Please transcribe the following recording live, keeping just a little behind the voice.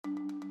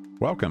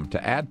Welcome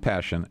to Add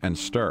Passion and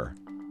Stir.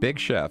 Big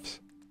chefs,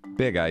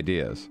 big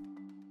ideas.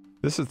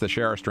 This is the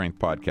Share Our Strength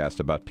podcast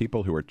about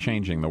people who are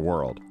changing the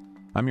world.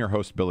 I'm your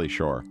host, Billy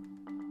Shore.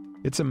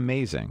 It's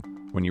amazing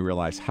when you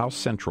realize how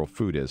central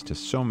food is to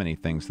so many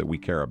things that we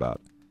care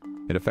about.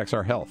 It affects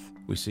our health.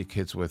 We see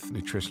kids with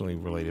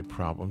nutritionally related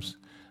problems,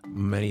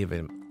 many of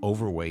them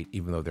overweight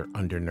even though they're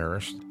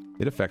undernourished.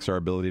 It affects our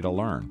ability to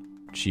learn.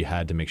 She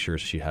had to make sure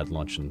she had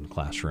lunch in the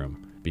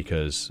classroom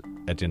because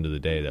at the end of the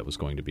day, that was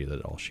going to be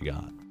all she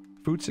got.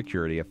 Food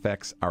security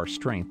affects our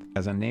strength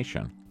as a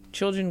nation.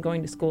 Children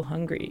going to school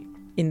hungry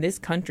in this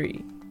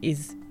country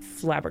is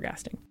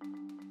flabbergasting.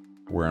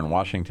 We're in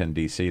Washington,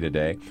 D.C.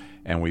 today,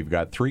 and we've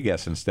got 3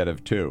 guests instead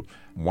of 2.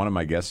 One of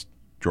my guests,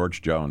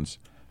 George Jones,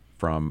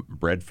 from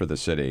Bread for the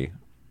City,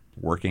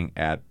 working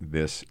at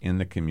this in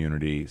the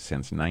community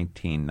since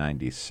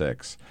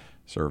 1996,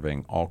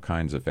 serving all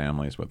kinds of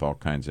families with all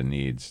kinds of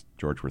needs.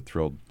 George, we're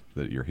thrilled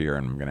that you're here,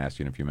 and I'm going to ask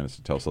you in a few minutes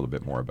to tell us a little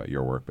bit more about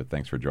your work, but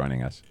thanks for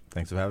joining us.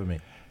 Thanks for having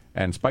me.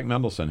 And Spike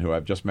Mendelson, who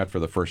I've just met for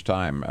the first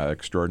time,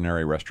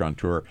 extraordinary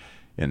restaurateur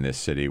in this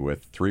city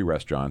with 3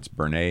 restaurants,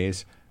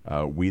 Bernays,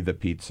 We the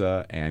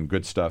Pizza, and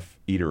Good Stuff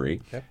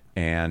Eatery. Yep.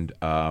 And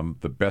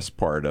the best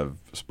part of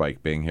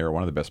Spike being here,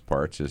 one of the best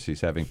parts, is he's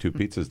having 2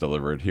 pizzas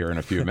delivered here in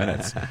a few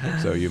minutes.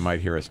 So you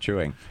might hear us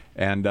chewing.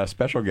 And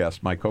special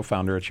guest, my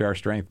co-founder at Share Our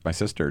Strength, my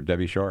sister,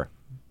 Debbie Shore.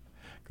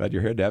 Glad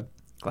you're here, Deb.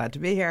 Glad to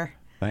be here.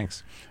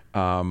 Thanks.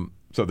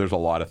 So there's a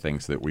lot of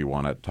things that we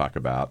want to talk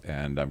about,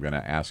 and I'm going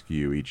to ask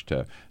you each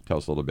to tell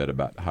us a little bit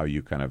about how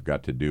you kind of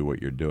got to do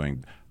what you're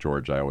doing.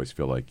 George, I always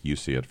feel like you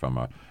see it from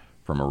a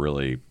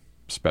really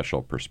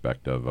special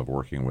perspective of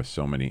working with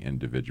so many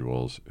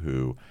individuals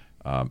who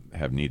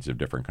have needs of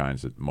different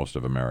kinds that most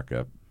of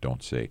America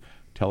don't see.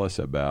 Tell us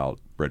about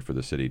Bread for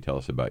the City. Tell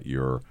us about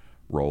your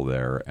role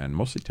there, and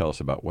mostly tell us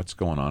about what's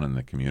going on in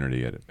the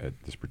community at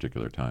this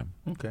particular time.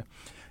 Okay.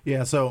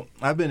 Yeah, so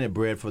I've been at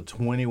Bread for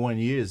 21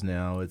 years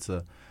now.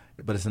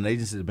 But it's an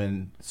agency that's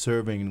been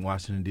serving in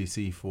Washington,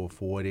 D.C. for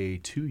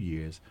 42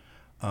 years.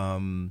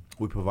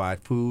 We provide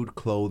food,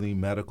 clothing,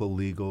 medical,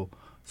 legal,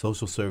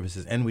 social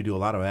services, and we do a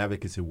lot of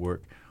advocacy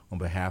work on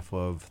behalf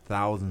of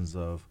thousands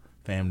of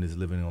families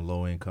living on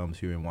low incomes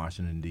here in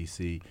Washington,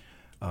 D.C.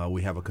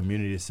 We have a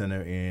community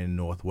center in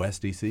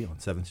Northwest D.C. on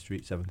 7th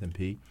Street, 7th and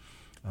P.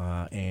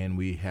 And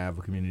we have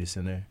a community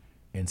center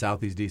in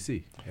Southeast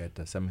D.C. at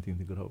 17th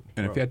and Good Hope.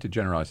 And if you had to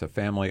generalize, a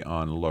family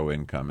on low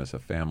income is a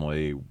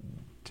family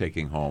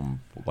taking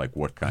home, like,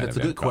 what kind of income?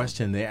 That's a good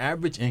question. The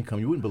average income,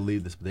 you wouldn't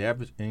believe this, but the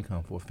average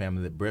income for a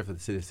family that Bread for the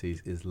City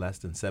sees is less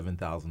than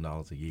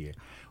 $7,000 a year.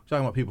 We're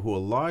talking about people who are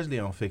largely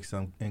on fixed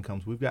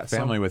incomes. We've got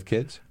family with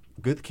kids?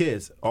 Good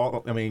kids.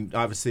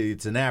 Obviously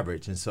it's an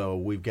average, and so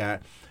we've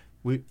got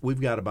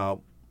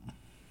about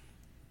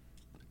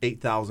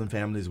 8,000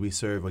 families we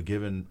serve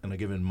in a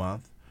given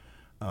month,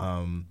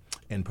 and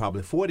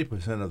probably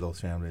 40% of those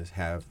families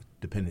have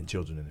dependent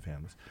children in the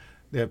families.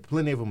 There are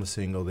plenty of them are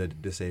single, they're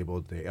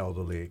disabled, they're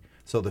elderly.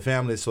 So the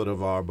families sort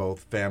of are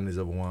both families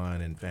of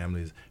one and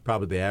families.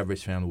 Probably the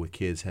average family with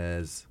kids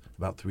has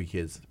about 3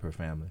 kids per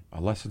family.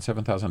 Less than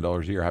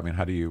 $7,000 a year. I mean,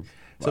 how do you?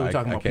 So we're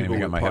talking about people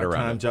with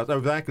part-time jobs.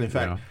 Exactly. In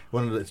fact,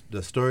 one of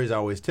the stories I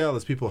always tell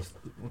is people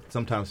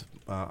sometimes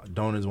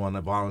donors want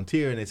to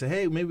volunteer and they say,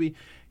 hey, maybe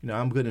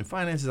I'm good in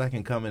finances. I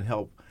can come and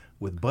help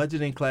with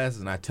budgeting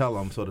classes. And I tell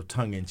them sort of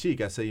tongue in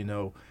cheek. I say,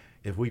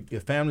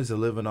 if families are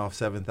living off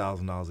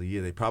 $7,000 a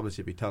year, they probably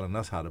should be telling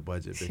us how to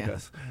budget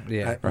because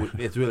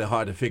it's really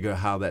hard to figure out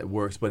how that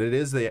works. But it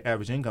is the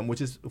average income, which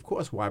is, of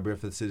course, why Bread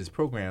for the City's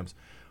programs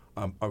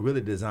are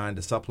really designed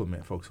to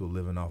supplement folks who are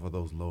living off of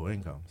those low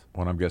incomes.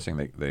 Well, I'm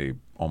guessing they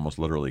almost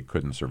literally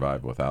couldn't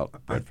survive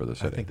without Bread for the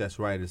City. I think that's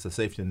right. It's a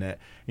safety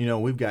net.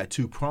 We've got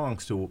 2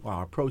 prongs to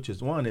our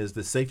approaches. One is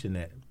the safety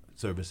net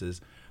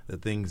services, the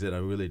things that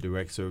are really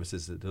direct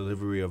services, the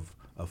delivery of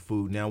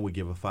food. Now we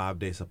give a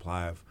 5-day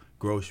supply of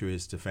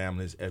groceries to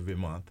families every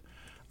month,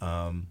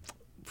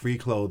 free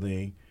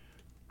clothing,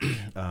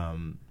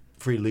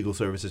 free legal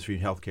services, free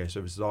healthcare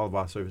services. All of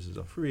our services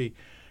are free,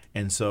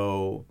 and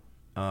so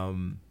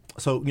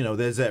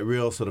there's that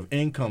real sort of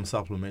income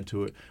supplement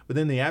to it. But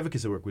then the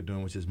advocacy work we're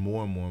doing, which is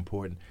more and more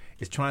important,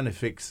 is trying to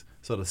fix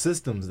sort of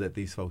systems that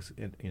these folks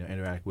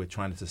interact with,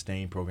 trying to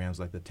sustain programs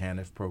like the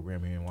TANF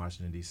program here in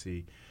Washington,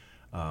 D.C.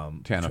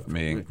 TANF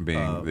being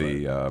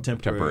the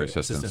temporary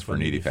assistance for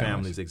needy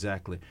families.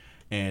 Exactly.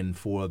 And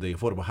for the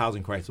affordable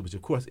housing crisis, which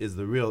of course is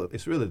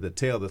it's really the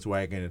tail that's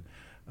wagging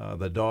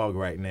the dog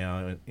right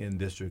now in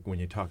district when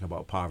you talk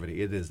about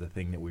poverty. It is the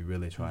thing that we're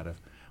really trying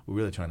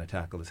to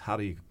tackle is how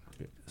do you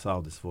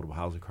solve this affordable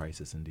housing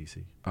crisis in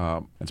D.C.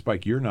 And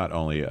Spike, you're not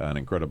only an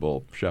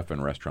incredible chef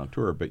and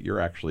restaurateur, but you're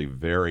actually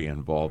very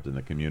involved in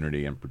the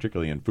community and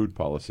particularly in food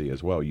policy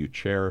as well. You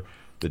chair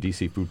the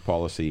D.C. Food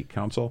Policy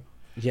Council.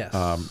 Yes.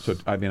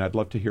 I'd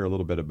love to hear a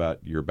little bit about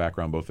your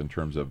background, both in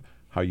terms of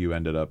how you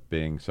ended up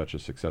being such a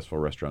successful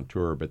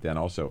restaurateur, but then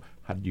also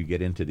how did you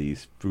get into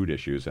these food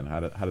issues and how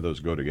do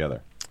those go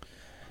together?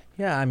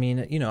 Yeah, I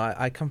mean,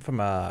 I come from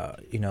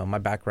my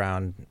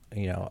background,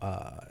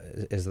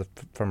 is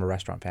from a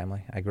restaurant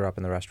family. I grew up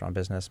in the restaurant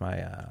business.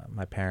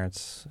 My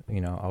parents,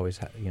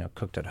 always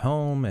cooked at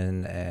home,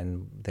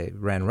 and they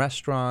ran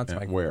restaurants.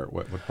 Where?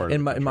 What part?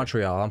 In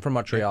Montreal. I'm from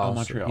Montreal. Oh,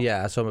 Montreal.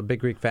 Yeah, so I'm a big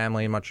Greek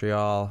family in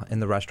Montreal in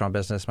the restaurant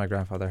business. My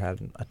grandfather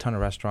had a ton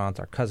of restaurants.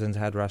 Our cousins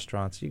had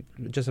restaurants.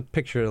 Just a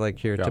picture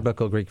like your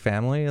typical Greek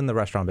family in the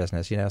restaurant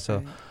business, So.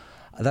 Right.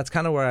 That's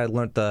kind of where I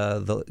learned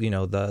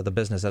the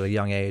business at a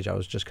young age. I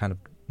was just kind of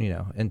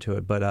into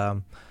it. But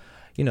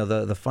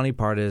the funny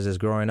part is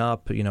growing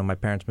up. My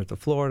parents moved to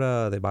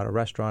Florida. They bought a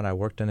restaurant. I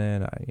worked in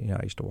it.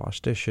 I used to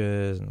wash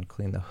dishes and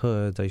clean the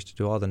hoods. I used to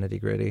do all the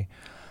nitty gritty.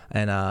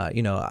 And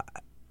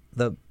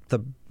the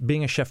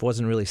being a chef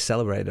wasn't really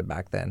celebrated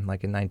back then.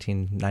 Like in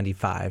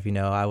 1995,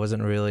 I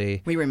wasn't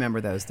really. We remember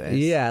those days.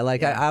 Yeah,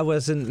 I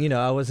wasn't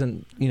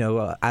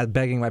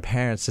begging my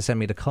parents to send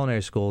me to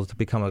culinary school to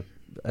become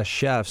a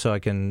chef so I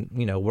can,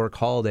 work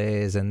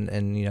holidays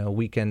and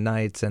weekend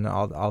nights and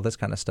all this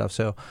kind of stuff.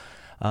 So,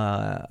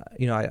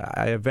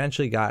 I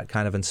eventually got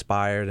kind of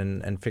inspired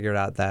and figured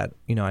out that,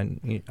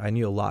 I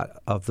knew a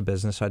lot of the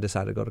business. So I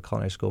decided to go to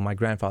culinary school. My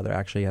grandfather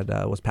actually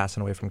was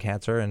passing away from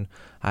cancer, and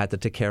I had to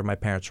take care of my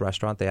parents'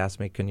 restaurant. They asked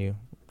me, can you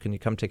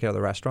come take care of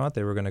the restaurant?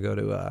 They were going to go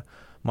to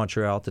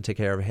Montreal to take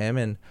care of him.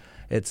 And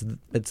it's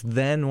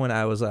then when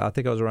I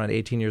think I was around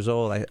 18 years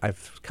old, I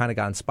kind of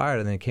got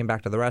inspired, and then came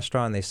back to the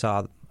restaurant, and they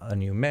saw a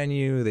new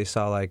menu. They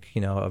saw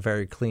a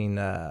very clean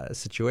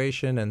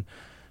situation, and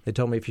they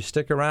told me, if you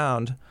stick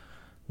around,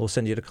 we'll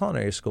send you to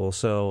culinary school.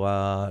 So,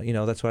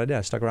 that's what I did.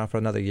 I stuck around for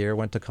another year,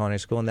 went to culinary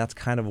school, and that's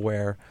kind of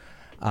where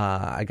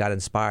I got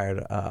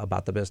inspired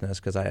about the business,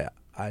 because I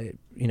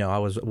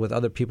was with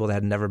other people that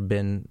had never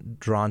been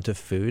drawn to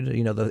food.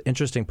 The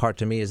interesting part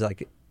to me is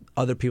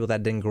other people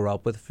that didn't grow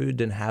up with food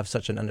didn't have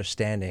such an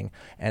understanding,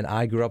 and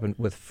I grew up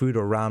with food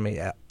around me,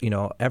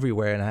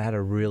 everywhere, and I had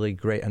a really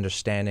great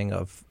understanding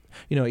of,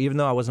 even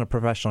though I wasn't a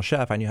professional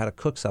chef, I knew how to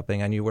cook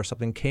something, I knew where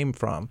something came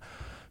from.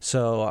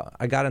 So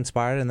I got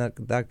inspired, and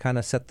that kind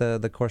of set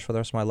the course for the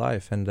rest of my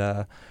life.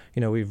 And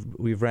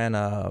we've ran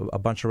a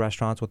bunch of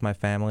restaurants with my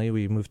family.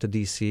 We moved to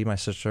D.C. My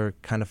sister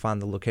kind of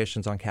found the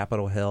locations on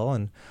Capitol Hill,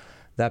 and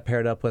that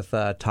paired up with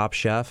Top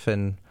Chef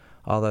and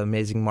all the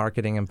amazing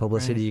marketing and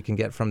publicity you can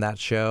get from that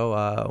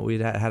show. We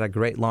had a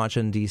great launch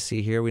in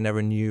D.C. here. We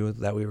never knew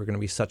that we were going to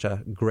be such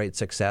a great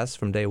success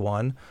from day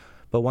one,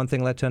 but one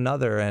thing led to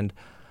another, and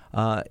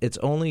it's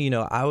only,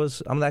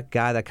 I'm that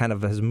guy that kind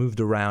of has moved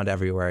around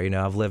everywhere.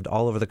 I've lived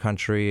all over the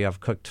country. I've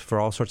cooked for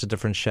all sorts of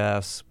different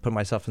chefs, put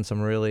myself in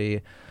some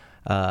really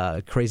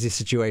crazy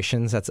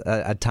situations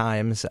at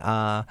times.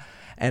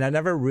 And I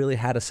never really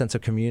had a sense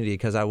of community,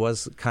 because I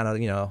was kind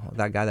of,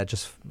 that guy that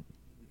just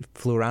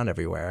flew around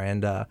everywhere.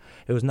 And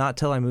it was not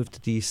till I moved to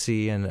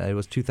D.C. and it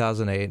was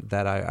 2008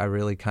 that I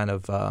really kind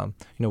of,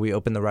 we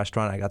opened the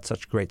restaurant. I got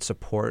such great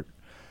support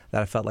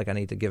that I felt like I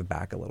need to give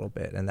back a little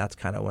bit, and that's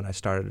kind of when I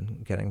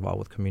started getting involved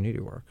with community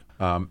work.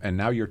 And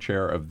now you're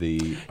chair of the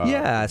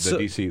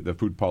DC, the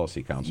Food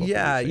Policy Council.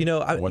 Yeah,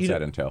 what's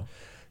that entail?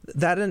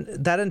 That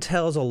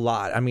entails a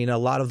lot. I mean, a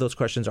lot of those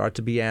questions are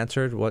to be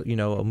answered,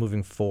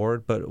 moving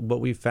forward. But what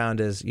we found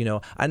is,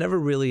 I never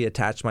really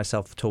attached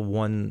myself to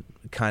one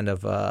kind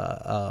of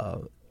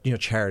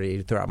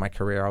charity throughout my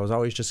career. I was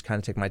always just kind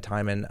of taking my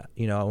time, and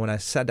when I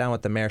sat down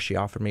with the mayor, she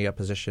offered me a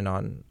position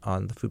on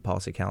the Food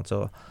Policy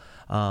Council.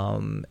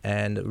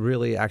 And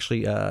really,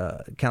 actually,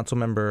 council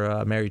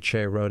member Mary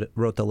Che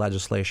wrote the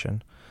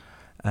legislation,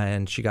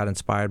 and she got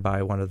inspired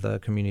by one of the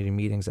community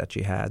meetings that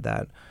she had,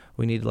 that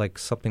we need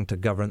something to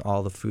govern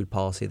all the food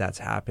policy that's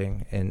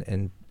happening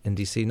in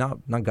D.C.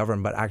 Not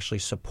govern, but actually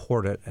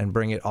support it and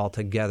bring it all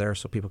together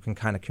so people can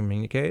kind of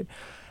communicate,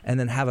 and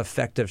then have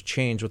effective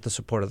change with the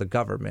support of the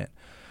government.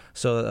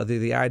 So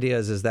the idea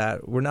is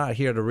that we're not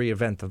here to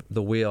reinvent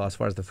the wheel as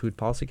far as the Food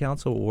Policy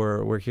Council.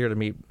 We're here to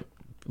meet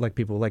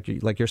people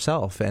like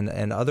yourself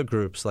and other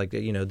groups like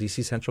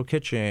DC Central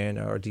Kitchen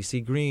or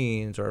DC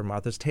Greens or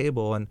Martha's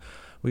Table, and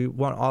we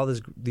want all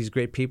these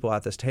great people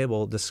at this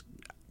table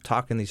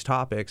talking these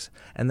topics,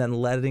 and then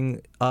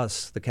letting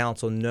us, the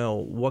council, know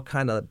what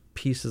kind of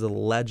pieces of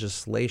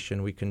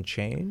legislation we can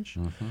change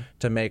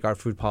to make our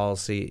food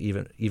policy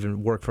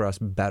even work for us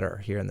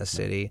better here in the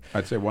city.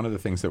 I'd say one of the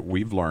things that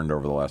we've learned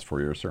over the last 4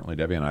 years, certainly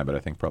Debbie and I, but I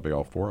think probably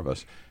all four of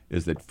us,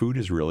 is that food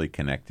is really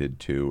connected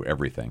to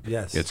everything.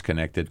 Yes. It's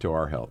connected to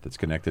our health. It's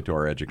connected to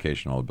our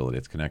educational ability.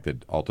 It's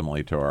connected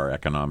ultimately to our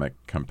economic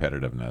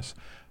competitiveness.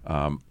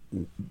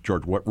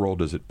 George, what role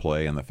does it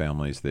play in the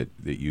families that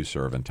you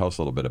serve? And tell us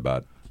a little bit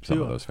about some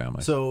of those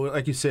families. So,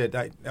 like you said,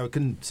 I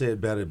couldn't say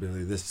it better,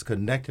 Billy. This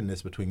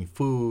connectedness between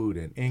food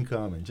and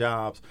income and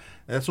jobs.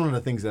 That's one of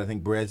the things that I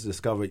think Brad's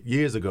discovered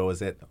years ago, is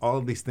that all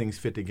of these things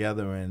fit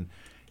together,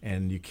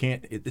 and you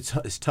can't.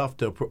 It's tough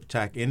to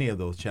attack any of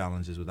those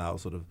challenges without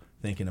sort of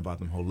thinking about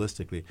them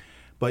holistically.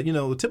 But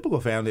the typical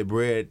family,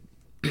 Brad,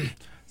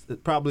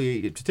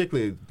 probably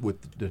particularly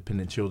with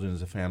dependent children,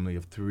 is a family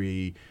of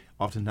three,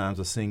 oftentimes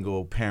a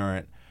single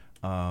parent.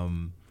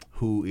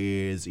 Who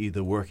is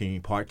either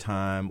working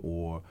part-time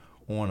or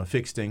on a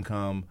fixed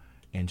income,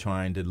 and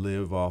trying to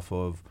live off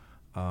of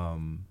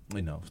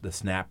the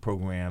SNAP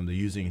program. They're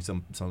using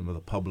some of the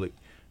public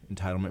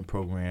entitlement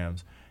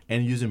programs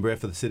and using Bread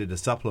for the City to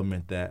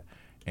supplement that.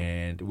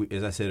 And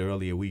as I said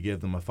earlier, we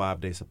give them a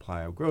 5-day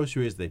supply of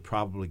groceries. They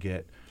probably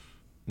get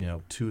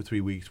 2 or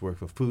 3 weeks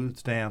worth of food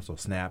stamps, or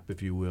SNAP,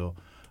 if you will,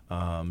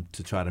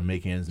 to try to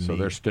make ends meet. So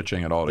they're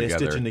stitching it all together.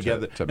 They're stitching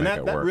together. To and make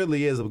it work. That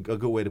really is a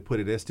good way to put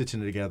it. They're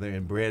stitching it together,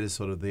 and Bread is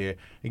sort of there.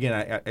 Again,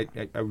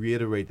 I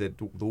reiterate that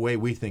the way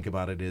we think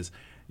about it is,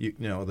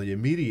 the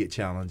immediate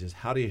challenge is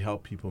how do you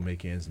help people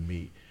make ends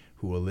meet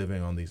who are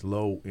living on these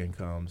low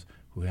incomes,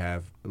 who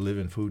live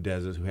in food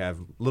deserts, who have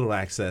little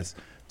access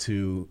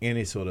to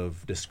any sort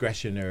of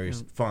discretionary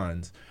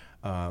funds.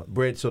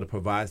 Bread sort of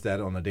provides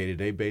that on a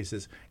day-to-day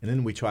basis, and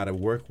then we try to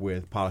work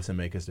with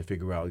policymakers to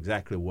figure out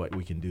exactly what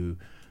we can do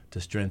to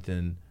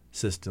strengthen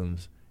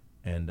systems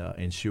and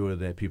ensure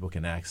that people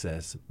can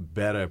access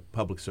better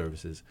public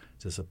services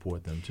to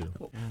support them too.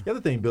 The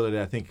other thing, Billy,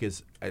 that I think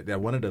that I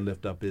wanted to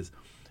lift up is,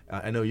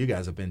 I know you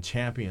guys have been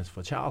champions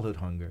for childhood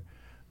hunger,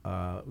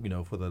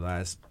 for the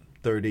last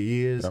 30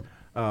 years. Yep.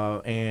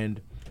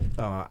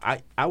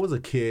 I was a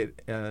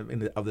kid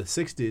of the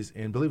 60s,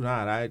 and believe it or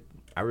not,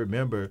 I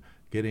remember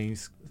getting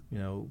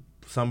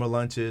summer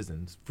lunches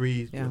and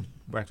free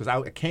breakfast.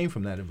 I came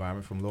from that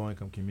environment, from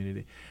low-income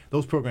community.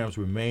 Those programs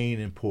remain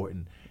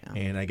important.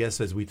 Yeah. And I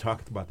guess as we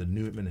talked about the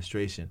new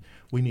administration,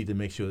 we need to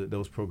make sure that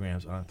those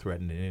programs aren't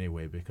threatened in any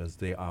way, because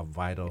they are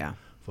vital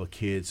for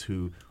kids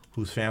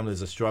whose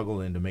families are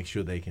struggling to make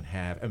sure they can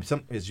have.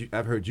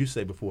 I've heard you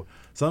say before,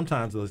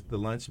 sometimes the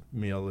lunch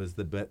meal is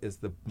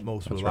the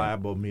most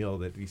reliable meal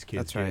that these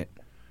kids get.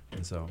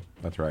 And so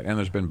that's right. And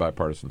there's been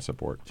bipartisan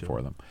support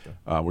for them.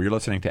 Well, you're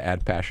listening to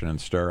Add Passion and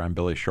Stir. I'm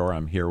Billy Shore.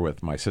 I'm here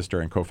with my sister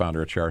and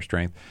co-founder at Share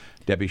Strength,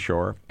 Debbie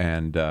Shore.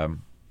 And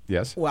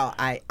yes? Well,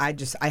 I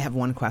have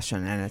one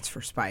question, and it's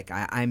for Spike.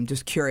 I'm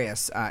just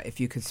curious if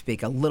you could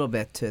speak a little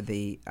bit to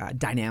the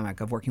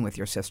dynamic of working with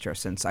your sister,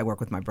 since I work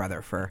with my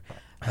brother for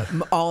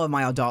all of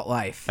my adult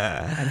life,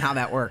 and how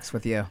that works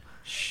with you.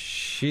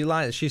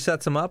 She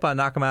sets them up, I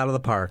knock them out of the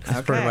park.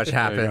 That's pretty much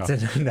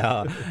happens.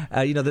 No,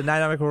 the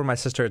dynamic with my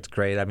sister, it's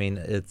great. I mean,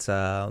 it's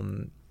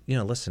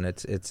listen,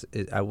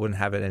 I wouldn't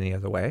have it any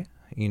other way.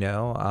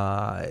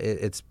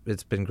 It's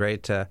been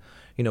great to,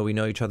 we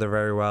know each other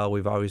very well.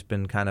 We've always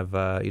been kind of,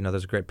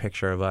 there's a great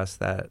picture of us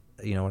that,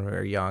 when we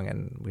were young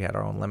and we had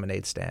our own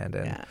lemonade stand,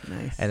 and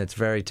nice. And it's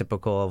very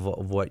typical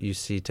of what you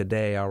see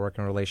today. Our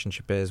working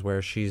relationship is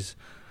where she's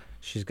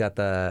got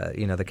the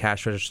the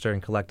cash register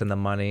and collecting the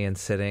money and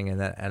sitting,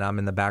 and I'm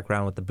in the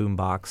background with the boom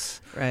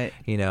box, right?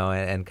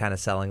 And kind of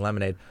selling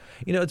lemonade.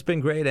 It's been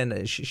great,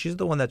 and she's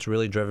the one that's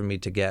really driven me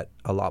to get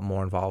a lot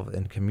more involved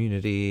in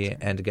community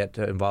and to get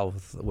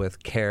involved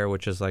with CARE,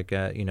 which is like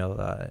a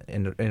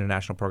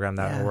international program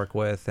that I work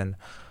with, and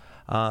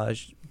a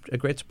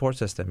great support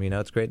system.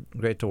 It's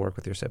great to work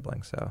with your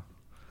siblings. So.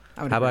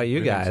 How about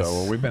you guys?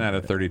 So we've been at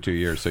it 32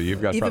 years, so you've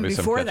got probably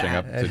some catching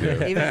up to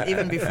do.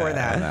 even before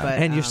that. But,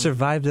 and you've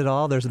survived it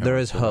all. There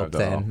is hope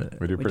then.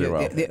 We do pretty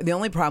well. The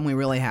only problem we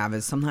really have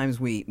is sometimes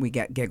we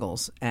get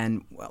giggles,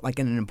 and like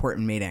in an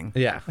important meeting.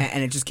 Yeah.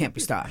 And it just can't be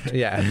stopped.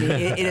 Yeah.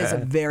 It is a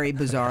very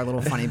bizarre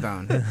little funny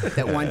bone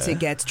that once it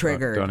gets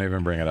triggered. Don't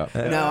even bring it up.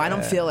 No, I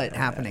don't feel it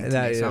happening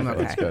to me, so I'm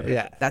okay. That's good.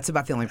 Yeah. That's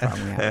about the only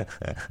problem we have.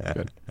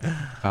 Good.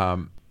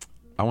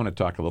 I want to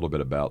talk a little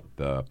bit about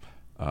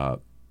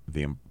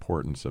the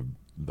importance of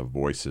the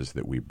voices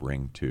that we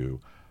bring to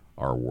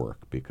our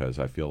work, because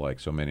I feel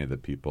like so many of the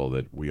people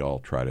that we all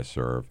try to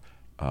serve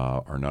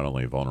are not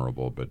only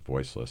vulnerable but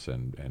voiceless,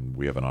 and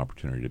we have an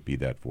opportunity to be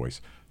that voice.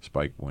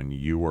 Spike, when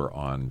you were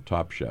on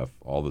Top Chef,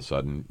 all of a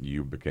sudden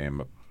you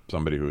became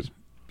somebody who's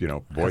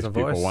voice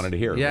people wanted to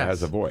hear, who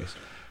has a voice,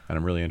 and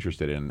I'm really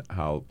interested in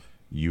how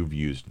you've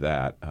used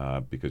that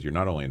because you're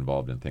not only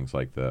involved in things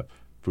like the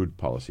Food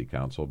Policy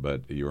Council,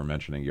 but you were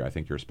mentioning I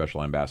think you're a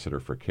special ambassador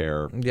for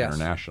CARE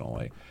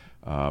internationally.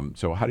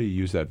 So how do you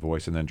use that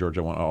voice? And then, George,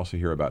 I want to also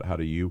hear about how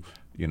do you,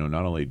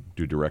 not only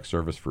do direct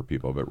service for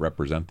people, but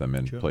represent them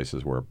in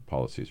places where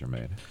policies are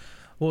made?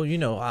 Well,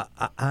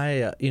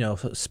 I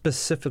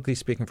specifically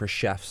speaking for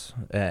chefs,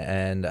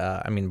 and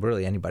I mean,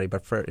 really anybody,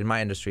 but in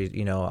my industry,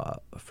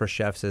 for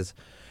chefs is,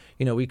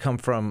 we come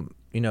from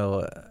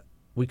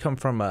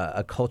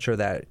a culture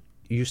that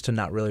used to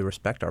not really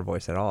respect our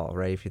voice at all,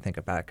 right? If you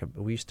think back,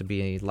 we used to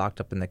be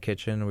locked up in the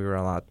kitchen. We were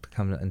allowed to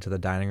come into the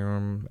dining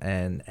room,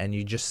 and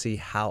you just see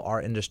how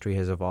our industry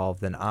has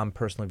evolved, and I'm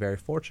personally very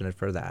fortunate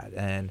for that.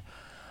 And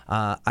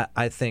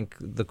I think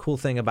the cool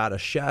thing about a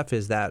chef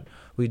is that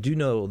we do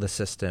know the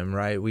system,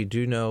 right? We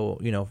do know,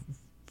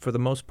 for the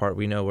most part,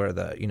 we know where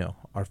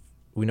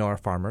we know our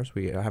farmers.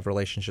 We have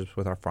relationships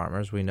with our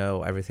farmers. We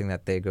know everything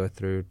that they go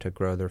through to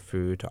grow their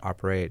food, to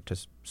operate, to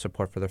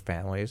support for their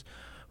families.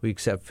 We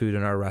accept food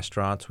in our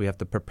restaurants. We have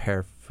to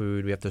prepare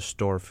food. We have to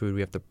store food. We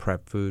have to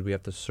prep food. We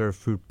have to serve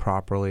food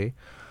properly.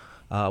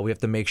 We have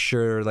to make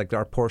sure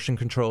our portion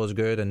control is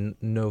good and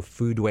no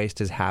food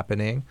waste is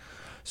happening.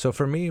 So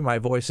for me, my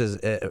voice is,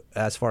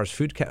 as far as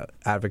food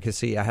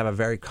advocacy, I have a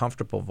very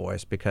comfortable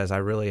voice because I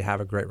really have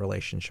a great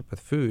relationship with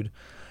food.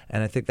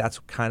 And I think that's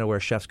kind of where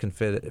chefs can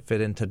fit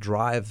in to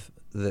drive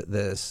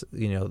this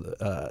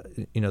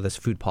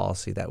food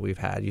policy that we've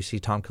had. You see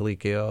Tom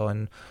Colicchio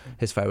and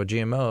his fight with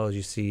GMOs.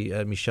 You see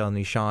Michel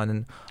Nichon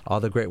and all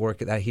the great work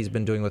that he's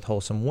been doing with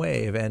Wholesome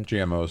Wave and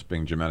GMOs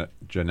being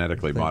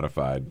genetically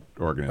modified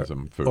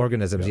food.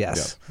 Organisms,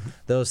 yes,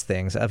 those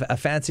things. A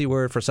fancy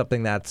word for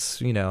something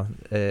that's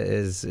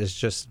is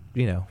just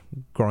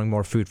growing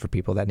more food for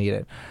people that need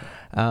it,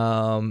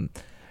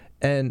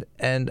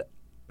 and.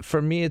 For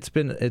me, it's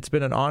been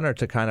an honor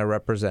to kind of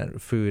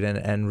represent food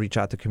and reach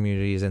out to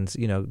communities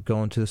and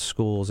go into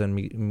schools and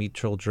meet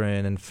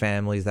children and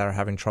families that are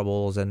having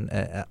troubles and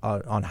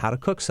on how to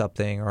cook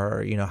something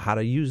or how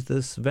to use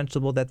this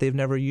vegetable that they've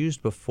never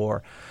used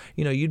before.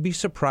 You'd be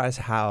surprised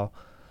how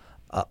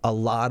a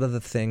lot of the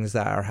things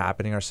that are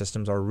happening in our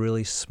systems are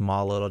really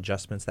small little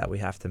adjustments that we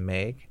have to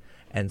make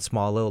and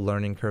small little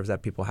learning curves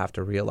that people have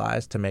to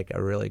realize to make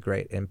a really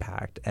great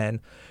impact. And,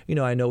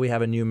 I know we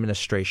have a new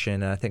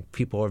administration, and I think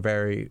people are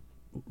very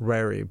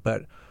wary,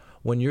 but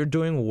when you're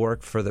doing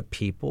work for the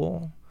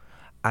people,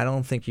 I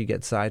don't think you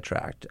get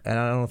sidetracked. And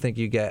I don't think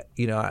you get,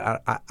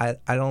 I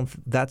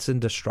don't, that's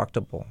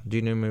indestructible. Do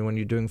you know what I mean? When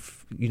you're doing,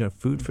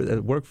 food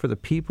for work for the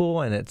people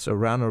and it's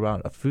around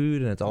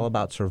food and it's all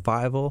about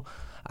survival,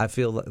 I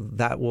feel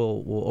that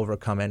will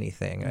overcome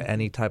anything,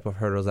 any type of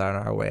hurdles that are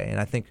in our way.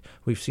 And I think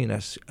we've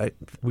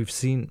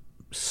seen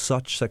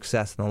such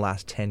success in the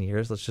last 10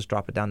 years. Let's just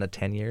drop it down to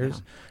 10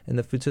 years in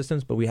the food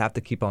systems, but we have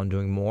to keep on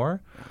doing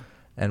more,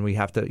 and we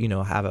have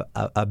to, have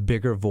a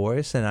bigger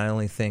voice. And I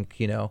only think,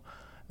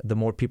 the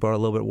more people are a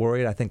little bit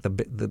worried, I think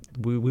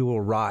we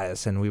will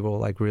rise and we will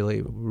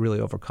really,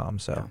 really overcome.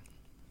 So.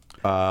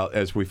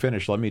 As we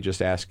finish, let me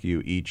just ask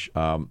you each,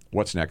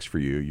 what's next for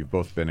you? You've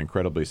both been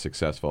incredibly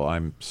successful.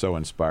 I'm so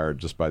inspired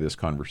just by this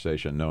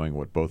conversation, knowing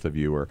what both of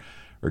you are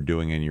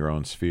doing in your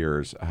own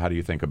spheres. How do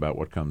you think about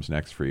what comes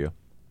next for you?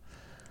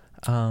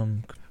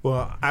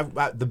 Well,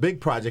 the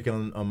big project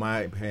on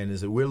my hand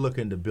is that we're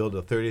looking to build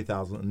a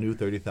new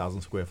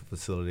 30,000 square foot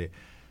facility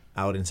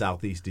out in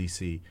Southeast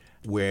D.C.,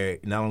 where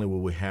not only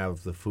will we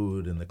have the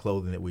food and the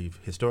clothing that we've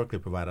historically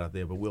provided out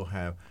there, but we'll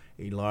have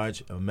a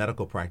large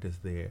medical practice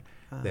there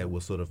that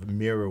will sort of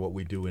mirror what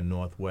we do in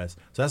Northwest.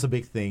 So that's a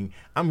big thing.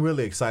 I'm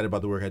really excited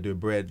about the work I do.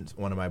 Brett,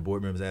 one of my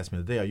board members, asked me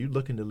today, are you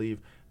looking to leave?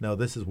 No,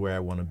 this is where I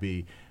want to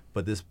be.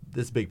 But this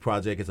big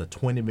project is a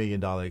 $20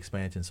 million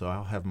expansion, so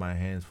I'll have my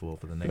hands full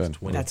for the next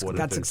 24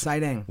 That's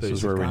exciting. This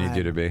is where we need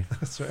you to be.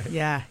 That's right.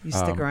 Yeah, you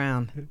stick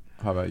around.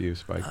 How about you,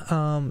 Spike?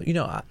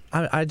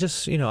 I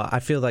just, I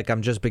feel like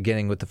I'm just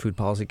beginning with the Food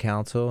Policy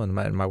Council and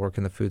my work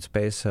in the food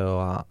space.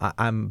 So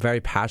I'm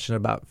very passionate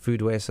about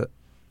food waste.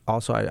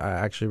 Also, I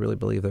actually really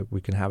believe that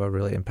we can have a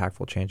really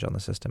impactful change on the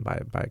system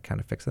by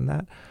kind of fixing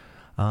that.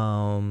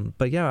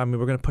 But yeah,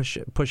 we're going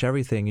to push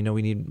everything.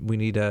 We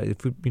need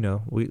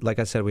like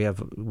I said,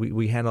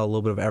 we handle a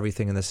little bit of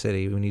everything in the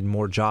city. We need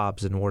more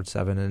jobs in Ward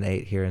 7 and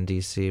 8 here in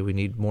DC. We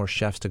need more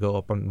chefs to go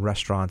up on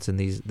restaurants in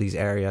these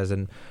areas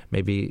and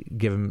maybe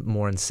give them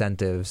more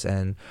incentives.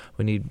 And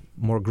we need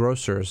more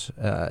grocers,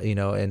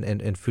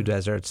 in food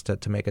deserts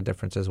to make a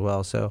difference as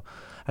well. So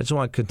I just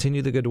want to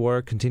continue the good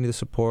work, continue the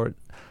support,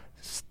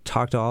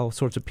 talk to all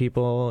sorts of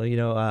people,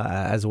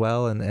 as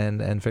well,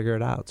 and figure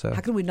it out. So how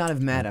could we not have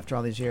met after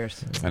all these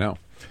years? I know.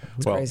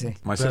 It's crazy.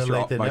 My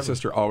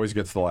sister always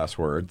gets the last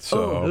word.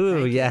 So,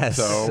 ooh, yes.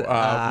 So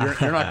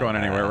you're not going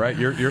anywhere, right?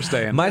 You're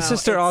staying. My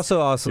sister also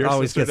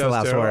always gets the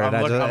last word.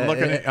 I'm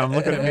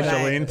looking at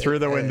Micheline through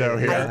the window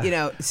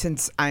here.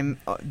 Since I'm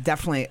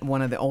definitely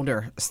one of the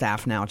older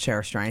staff now,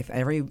 Chair Strength,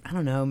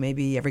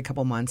 maybe every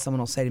couple months, someone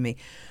will say to me,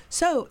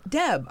 "So,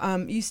 Deb,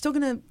 you still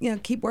gonna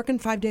keep working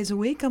 5 days a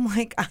week?" I'm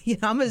like,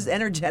 I'm as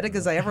energetic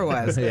as I ever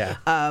was. Yeah.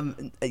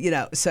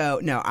 So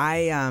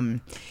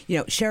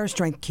no, Share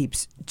Strength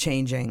keeps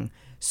changing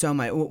so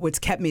much. What's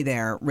kept me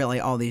there really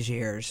all these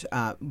years,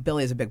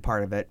 Billy is a big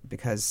part of it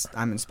because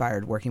I'm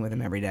inspired working with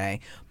him every day.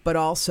 But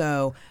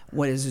also,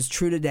 what is as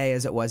true today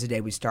as it was the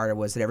day we started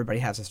was that everybody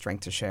has a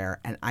strength to share,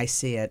 and I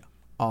see it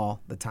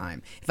all the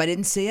time. If I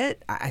didn't see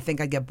it, I think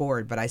I'd get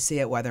bored. But I see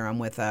it whether I'm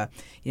with a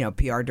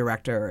PR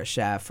director or a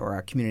chef or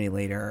a community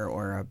leader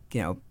or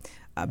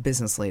a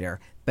business leader.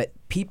 But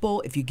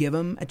people, if you give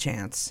them a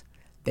chance,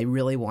 they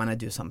really want to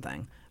do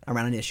something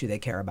around an issue they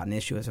care about, an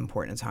issue as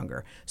important as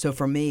hunger. So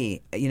for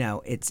me,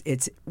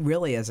 it's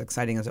really as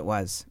exciting as it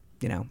was,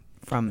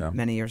 from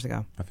many years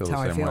ago. I feel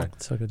That's the same how I way. feel.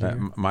 So good to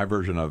hear. My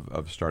version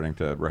of starting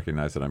to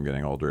recognize that I'm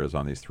getting older is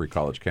on these 3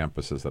 college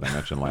campuses that I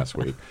mentioned last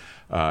week.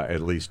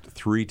 At least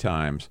 3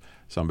 times,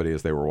 somebody,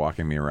 as they were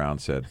walking me around,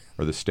 said,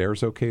 "Are the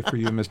stairs okay for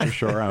you, Mr.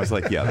 Shore?" I was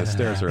like, "Yeah, the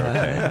stairs are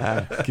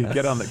okay.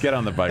 Get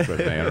on the bike with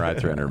me and ride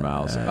 300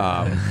 miles."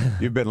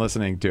 You've been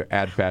listening to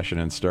Add Passion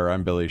and Stir.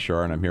 I'm Billy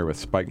Shore, and I'm here with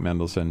Spike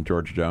Mendelson,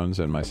 George Jones,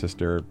 and my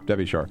sister,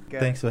 Debbie Shore.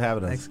 Thanks for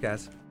having us. Thanks,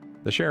 guys.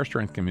 The Share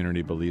Strength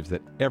community believes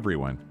that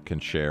everyone can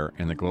share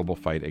in the global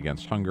fight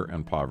against hunger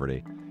and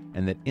poverty,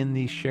 and that in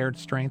these shared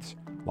strengths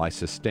lie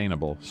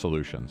sustainable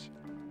solutions.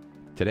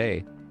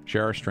 Today,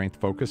 Share Our Strength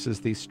focuses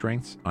these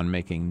strengths on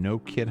making No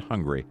Kid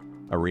Hungry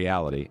a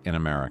reality in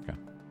America.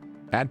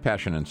 Add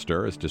Passion and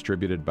Stir is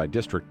distributed by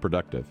District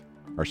Productive.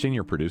 Our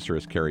senior producer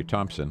is Carrie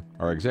Thompson.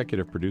 Our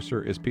executive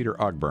producer is Peter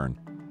Ogburn.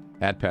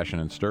 Add Passion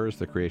and Stir is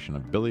the creation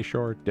of Billy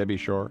Shore, Debbie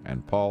Shore,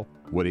 and Paul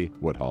Woody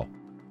Woodhull.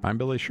 I'm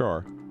Billy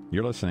Shore.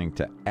 You're listening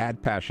to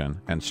Add Passion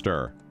and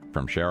Stir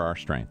from Share Our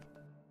Strength.